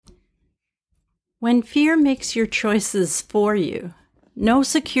When fear makes your choices for you, no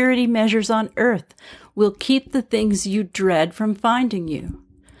security measures on earth will keep the things you dread from finding you.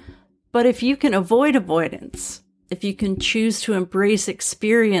 But if you can avoid avoidance, if you can choose to embrace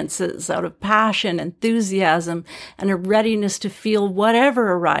experiences out of passion, enthusiasm, and a readiness to feel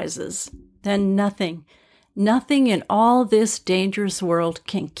whatever arises, then nothing in all this dangerous world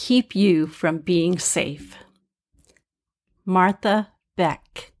can keep you from being safe. Martha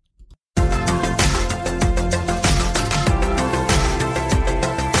Beck.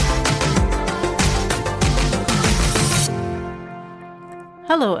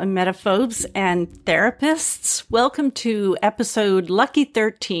 Hello, emetophobes and therapists. Welcome to episode Lucky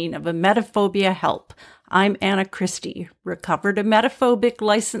 13 of Emetophobia Help. I'm Anna Christie, recovered emetophobic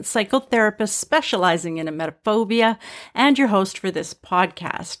licensed psychotherapist specializing in emetophobia and your host for this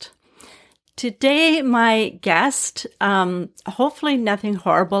podcast. Today, my guest, hopefully nothing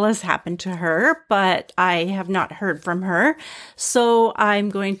horrible has happened to her, but I have not heard from her. So I'm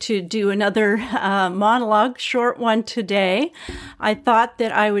going to do another monologue, short one today. I thought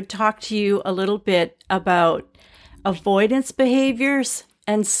that I would talk to you a little bit about avoidance behaviors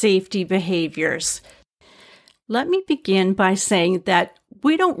and safety behaviors. Let me begin by saying that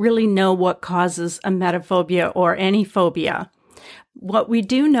we don't really know what causes emetophobia or any phobia. What we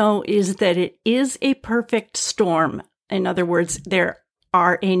do know is that it is a perfect storm. In other words, there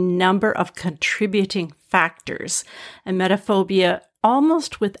are a number of contributing factors. Emetophobia,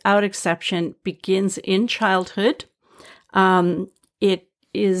 almost without exception, begins in childhood. It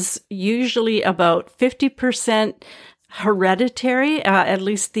is usually about 50% hereditary, at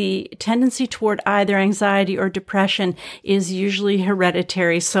least the tendency toward either anxiety or depression is usually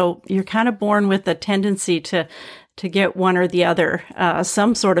hereditary. So you're kind of born with a tendency to get one or the other,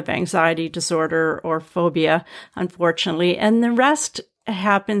 some sort of anxiety disorder or phobia, unfortunately. And the rest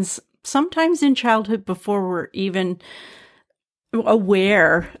happens sometimes in childhood before we're even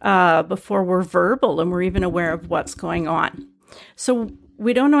aware, before we're verbal and we're even aware of what's going on. So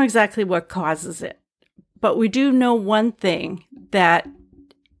we don't know exactly what causes it, but we do know one thing that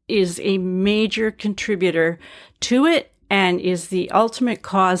is a major contributor to it and is the ultimate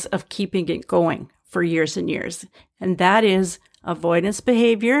cause of keeping it going for years and years, and that is avoidance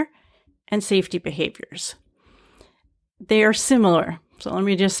behavior and safety behaviors. They are similar, so let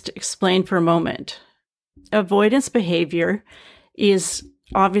me just explain for a moment. Avoidance behavior is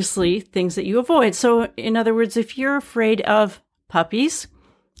obviously things that you avoid. So in other words, if you're afraid of puppies,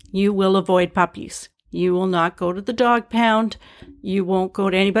 you will avoid puppies. You will not go to the dog pound. You won't go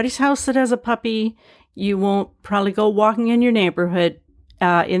to anybody's house that has a puppy. You won't probably go walking in your neighborhood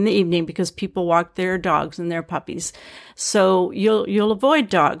in the evening because people walk their dogs and their puppies. So you'll avoid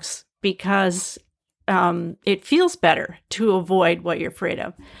dogs because it feels better to avoid what you're afraid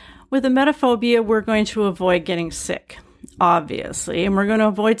of. With emetophobia, we're going to avoid getting sick, obviously, and we're going to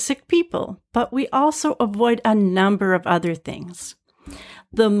avoid sick people, but we also avoid a number of other things.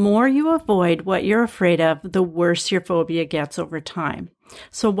 The more you avoid what you're afraid of, the worse your phobia gets over time.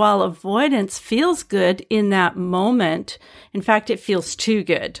 So while avoidance feels good in that moment, in fact, it feels too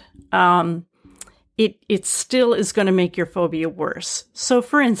good, it still is going to make your phobia worse. So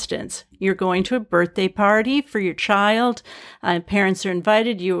for instance, you're going to a birthday party for your child, parents are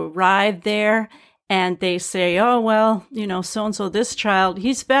invited, you arrive there, and they say, oh, well, so-and-so, this child,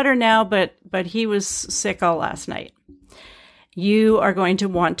 he's better now, but he was sick all last night. You are going to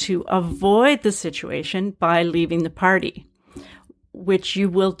want to avoid the situation by leaving the party, which you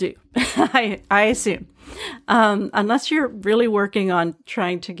will do, I assume, unless you're really working on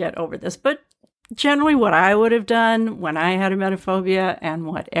trying to get over this. But generally what I would have done when I had emetophobia and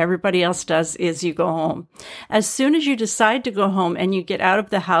what everybody else does is you go home. As soon as you decide to go home and you get out of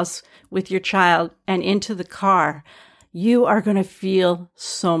the house with your child and into the car, you are going to feel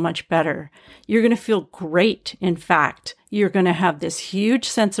so much better. You're going to feel great. In fact, you're going to have this huge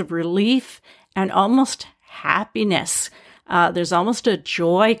sense of relief and almost happiness. There's almost a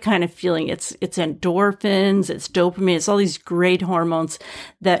joy kind of feeling. It's endorphins, it's dopamine, it's all these great hormones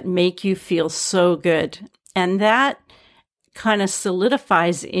that make you feel so good. And that kind of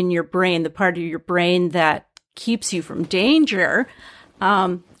solidifies in your brain, the part of your brain that keeps you from danger.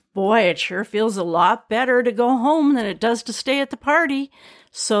 Boy, it sure feels a lot better to go home than it does to stay at the party.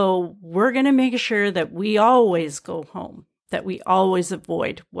 So we're going to make sure that we always go home, that we always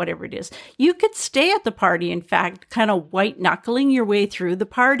avoid whatever it is. You could stay at the party, in fact, kind of white knuckling your way through the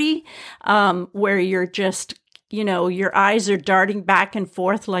party, where you're just your eyes are darting back and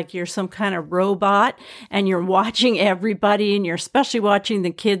forth like you're some kind of robot, and you're watching everybody, and you're especially watching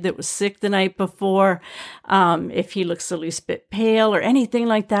the kid that was sick the night before. If he looks the least bit pale or anything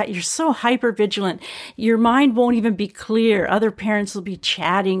like that, you're so hyper vigilant. Your mind won't even be clear. Other parents will be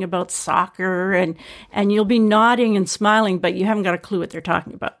chatting about soccer, and you'll be nodding and smiling, but you haven't got a clue what they're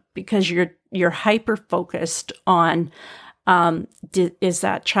talking about because you're hyper focused on is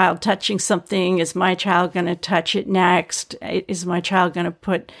that child touching something? Is my child going to touch it next? Is my child going to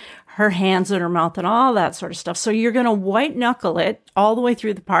put her hands in her mouth and all that sort of stuff? So you're going to white knuckle it all the way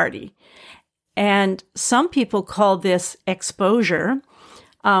through the party. And some people call this exposure,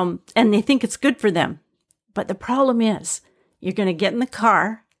 and they think it's good for them. But the problem is you're going to get in the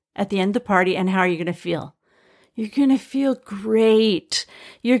car at the end of the party, and how are you going to feel? You're going to feel great.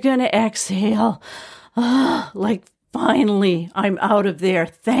 You're going to exhale, like, finally, I'm out of there.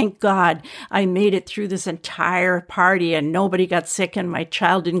 Thank God I made it through this entire party and nobody got sick and my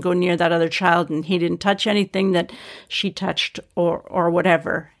child didn't go near that other child and he didn't touch anything that she touched or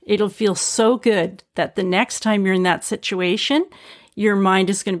whatever. It'll feel so good that the next time you're in that situation, your mind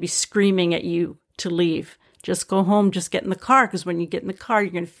is going to be screaming at you to leave. Just go home, just get in the car, because when you get in the car,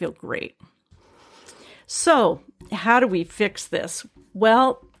 you're going to feel great. So how do we fix this?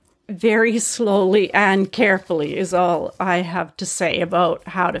 Well, very slowly and carefully is all I have to say about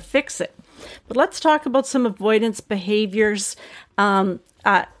how to fix it. But let's talk about some avoidance behaviors.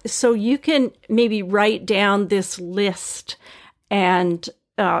 So you can maybe write down this list and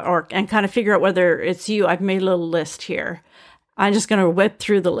kind of figure out whether it's you. I've made a little list here. I'm just going to whip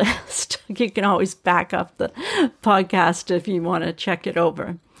through the list. You can always back up the podcast if you want to check it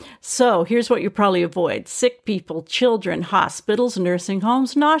over. So here's what you probably avoid: sick people, children, hospitals, nursing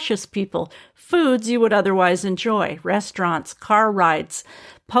homes, nauseous people, foods you would otherwise enjoy, restaurants, car rides,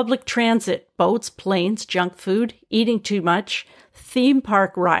 public transit, boats, planes, junk food, eating too much, theme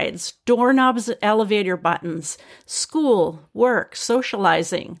park rides, doorknobs, elevator buttons, school, work,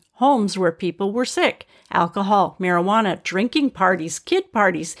 socializing, homes where people were sick, alcohol, marijuana, drinking parties, kid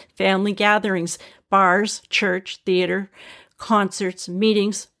parties, family gatherings, bars, church, theater, concerts,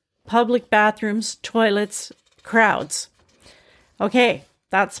 meetings, public bathrooms, toilets, crowds. Okay,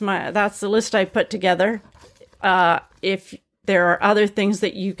 that's the list I put together. If there are other things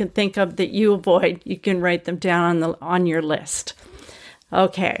that you can think of that you avoid, you can write them down on your list.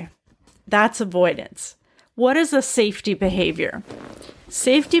 Okay, that's avoidance. What is a safety behavior?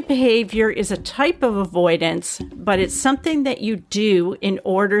 Safety behavior is a type of avoidance, but it's something that you do in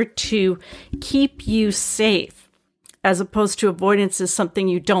order to keep you safe, as opposed to avoidance is something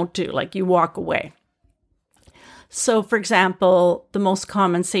you don't do, like you walk away. So, for example, the most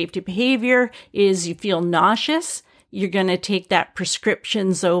common safety behavior is you feel nauseous. You're going to take that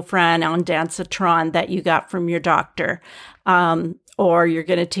prescription Zofran ondansetron that you got from your doctor, or you're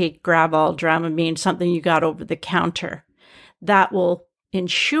going to take Gravol, Dramamine, something you got over the counter. That will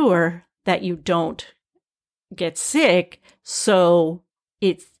ensure that you don't get sick, so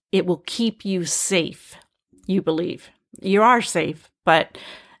it will keep you safe. You believe you are safe, but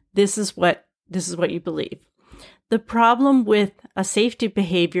this is what you believe. The problem with a safety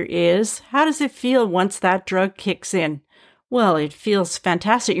behavior is, how does it feel once that drug kicks in? Well, it feels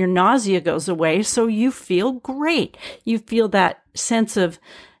fantastic. Your nausea goes away, so you feel great. You feel that sense of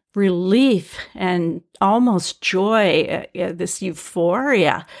relief and almost joy, this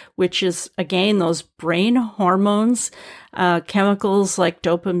euphoria, which is, again, those brain hormones, chemicals like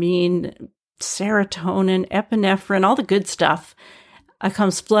dopamine, serotonin, epinephrine, all the good stuff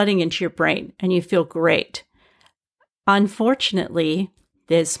comes flooding into your brain, and you feel great. Unfortunately,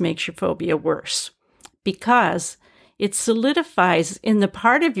 this makes your phobia worse because it solidifies in the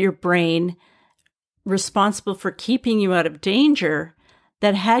part of your brain responsible for keeping you out of danger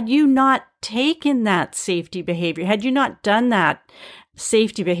that had you not taken that safety behavior, had you not done that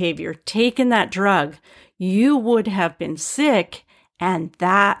safety behavior, taken that drug, you would have been sick, and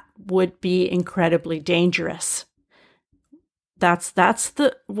that would be incredibly dangerous. That's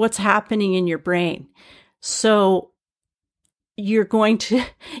what's happening in your brain. So you're going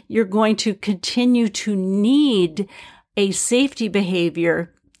to continue to need a safety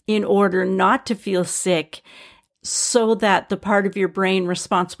behavior in order not to feel sick, so that the part of your brain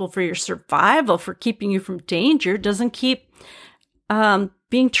responsible for your survival, for keeping you from danger, doesn't keep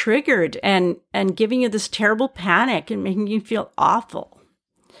being triggered and giving you this terrible panic and making you feel awful.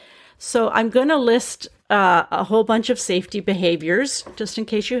 So I'm going to list a whole bunch of safety behaviors, just in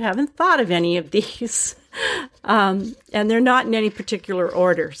case you haven't thought of any of these. And they're not in any particular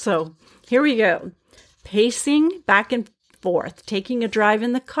order. So here we go. Pacing back and forth, taking a drive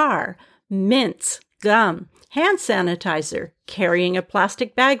in the car, mints, gum, hand sanitizer, carrying a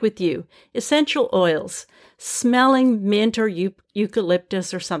plastic bag with you, essential oils, smelling mint or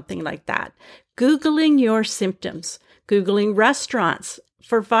eucalyptus or something like that, Googling your symptoms, Googling restaurants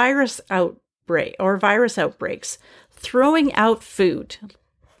for virus outbreaks, throwing out food,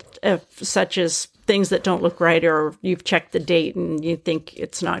 such as things that don't look right or you've checked the date and you think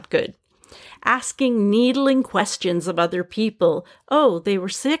it's not good. Asking needling questions of other people. Oh, they were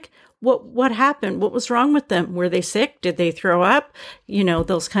sick? What happened? What was wrong with them? Were they sick? Did they throw up?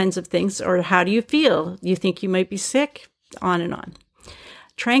 Those kinds of things. Or how do you feel? You think you might be sick? On and on.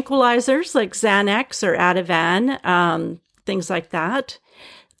 Tranquilizers like Xanax or Ativan, things like that.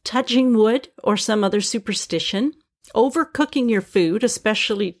 Touching wood or some other superstition. Overcooking your food,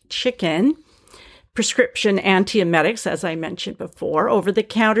 especially chicken. Prescription antiemetics, as I mentioned before.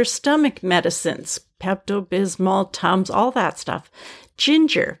 Over-the-counter stomach medicines. Pepto-Bismol, Tums, all that stuff.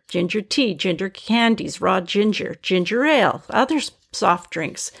 Ginger tea, ginger candies, raw ginger ale, other soft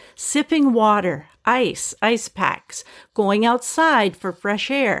drinks, sipping water, ice packs, going outside for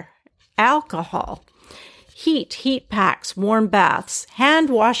fresh air, alcohol, heat packs, warm baths, hand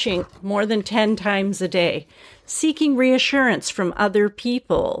washing more than 10 times a day, seeking reassurance from other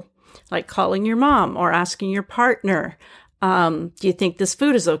people, like calling your mom or asking your partner, do you think this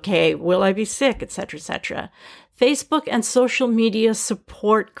food is okay? Will I be sick? Etc., etc. Facebook and social media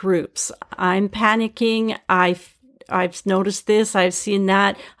support groups. I'm panicking. I've noticed this. I've seen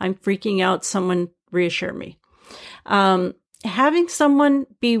that. I'm freaking out. Someone reassure me. Having someone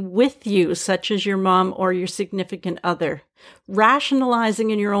be with you, such as your mom or your significant other.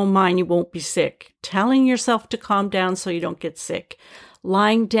 Rationalizing in your own mind you won't be sick. Telling yourself to calm down so you don't get sick.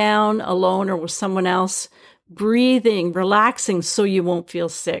 Lying down alone or with someone else. Breathing, relaxing so you won't feel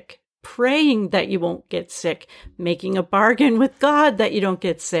sick. Praying that you won't get sick, making a bargain with God that you don't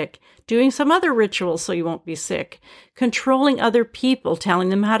get sick, doing some other rituals so you won't be sick, controlling other people, telling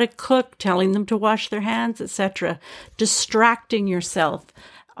them how to cook, telling them to wash their hands, etc., distracting yourself,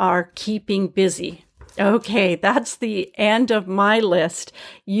 are keeping busy. Okay, that's the end of my list.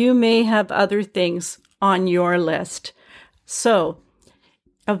 You may have other things on your list. So,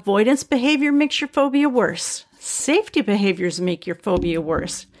 avoidance behavior makes your phobia worse. Safety behaviors make your phobia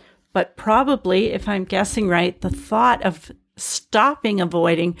worse. But probably, if I'm guessing right, the thought of stopping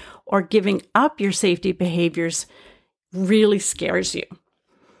avoiding or giving up your safety behaviors really scares you.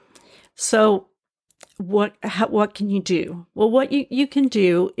 So what can you do? Well, what you can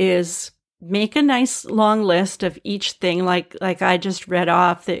do is make a nice long list of each thing, like I just read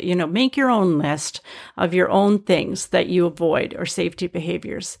off, that, make your own list of your own things that you avoid or safety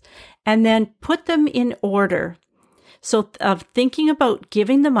behaviors, and then put them in order. So of thinking about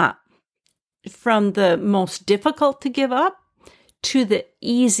giving them up, from the most difficult to give up to the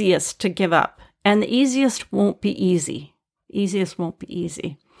easiest to give up. And the easiest won't be easy.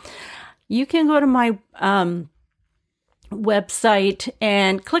 You can go to my website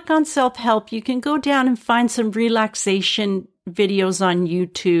and click on self-help. You can go down and find some relaxation videos on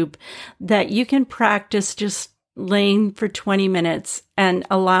YouTube that you can practice just laying for 20 minutes and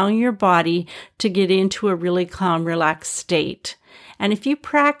allowing your body to get into a really calm, relaxed state. And if you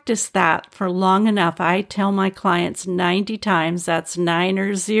practice that for long enough, I tell my clients 90 times, that's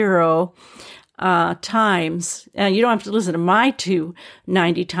 90 times. You don't have to listen to my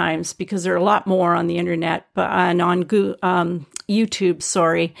 90 times because there are a lot more on the internet, and on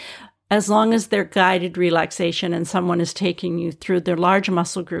YouTube, as long as they're guided relaxation and someone is taking you through their large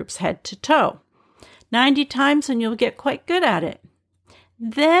muscle groups head to toe. 90 times and you'll get quite good at it.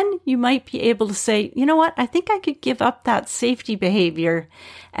 Then you might be able to say, you know what, I think I could give up that safety behavior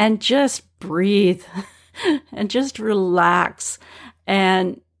and just breathe and just relax.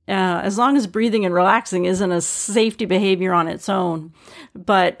 And as long as breathing and relaxing isn't a safety behavior on its own.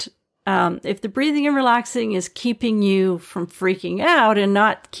 But if the breathing and relaxing is keeping you from freaking out and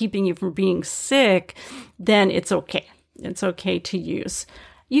not keeping you from being sick, then it's okay. It's okay to use.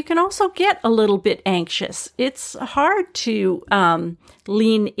 You can also get a little bit anxious. It's hard to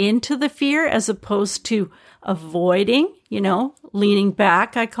lean into the fear as opposed to avoiding, leaning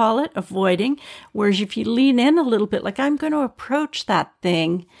back, I call it, avoiding. Whereas if you lean in a little bit, like I'm going to approach that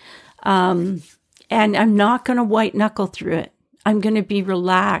thing and I'm not going to white knuckle through it. I'm going to be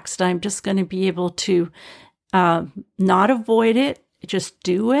relaxed. I'm just going to be able to not avoid it, just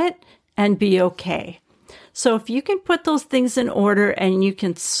do it and be okay. So if you can put those things in order and you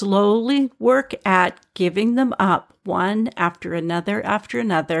can slowly work at giving them up one after another,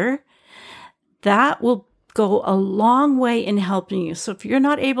 that will go a long way in helping you. So if you're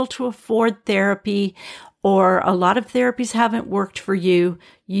not able to afford therapy or a lot of therapies haven't worked for you,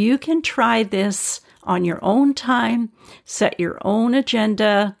 you can try this on your own time, set your own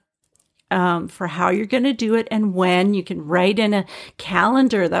agenda for how you're going to do it and when. You can write in a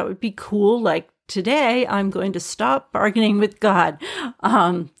calendar. That would be cool. Like, today, I'm going to stop bargaining with God.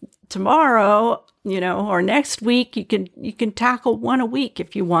 Tomorrow, or next week, you can tackle one a week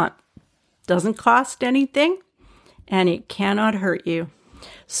if you want. Doesn't cost anything, and it cannot hurt you.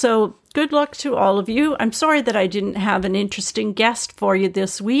 So good luck to all of you. I'm sorry that I didn't have an interesting guest for you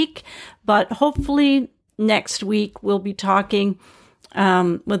this week, but hopefully next week we'll be talking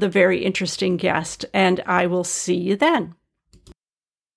with a very interesting guest, and I will see you then.